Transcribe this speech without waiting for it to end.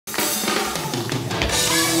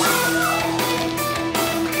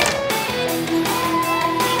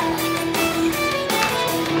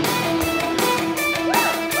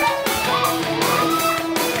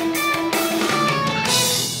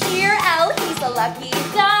lucky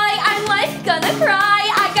die. I'm like gonna cry.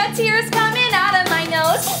 I got tears coming out of my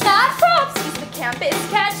nose. Mad props, he's the campus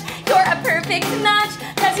catch. You're a perfect match,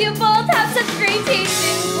 cause you both have such great taste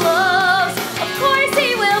in clothes. Of course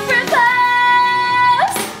he will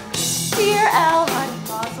propose. Dear L, honey,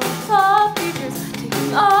 puzzle, top features,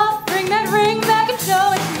 taking off, bring that ring back and show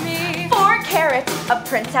it to me. 4 carat, a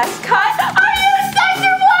princess cut. Are you excited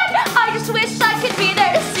or what? I just wish I could be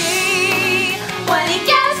there to see when he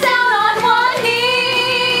gets down on one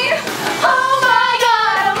knee. Oh my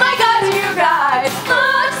God, you guys.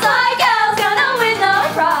 Looks like Elle's gonna win the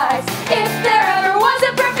prize. If there ever was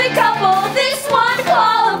a perfect couple, this one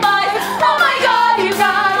qualifies. Oh my God, you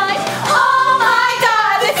guys. Oh my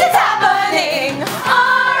God, this is happening.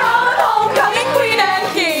 Our own homecoming queen and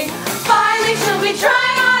king. Finally she'll be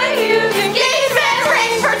trying on a huge engagement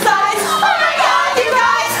ring for size. Oh my God, you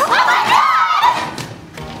guys. Oh my God.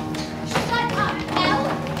 Shut up, Elle.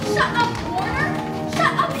 Shut up, Warner.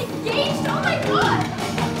 Shut up, engaged. Oh my God.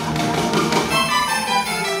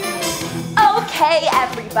 Okay,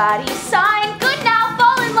 everybody, sign. Good now,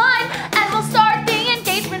 fall in line, and we'll start the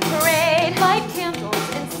engagement parade. Light candles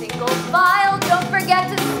in single file. Don't forget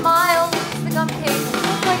to smile. It's the gum cake.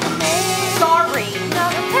 Look like a maid. Sorry. Now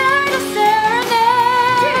prepare to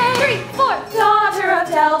serenade. 3, 4. Daughter of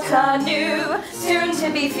Delta Nu, soon to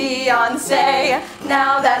be fiancé.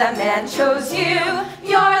 Now that a man chose you,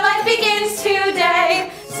 your life begins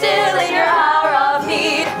today. Still in your hour of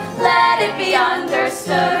need, let it be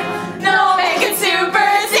understood. No man can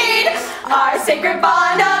supersede our sacred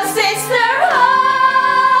bond of sisterhood.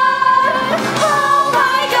 Oh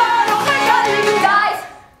my God, you guys.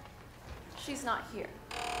 She's not here.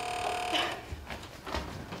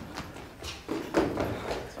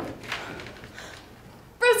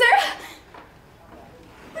 Bruiser.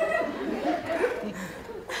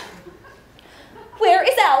 Where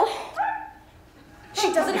is Elle?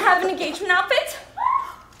 She doesn't have an engagement outfit?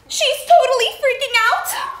 She's totally freaking out!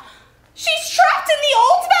 She's trapped in the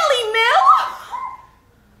Old Valley Mill?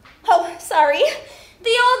 Oh, sorry.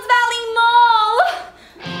 The Old Valley Mall!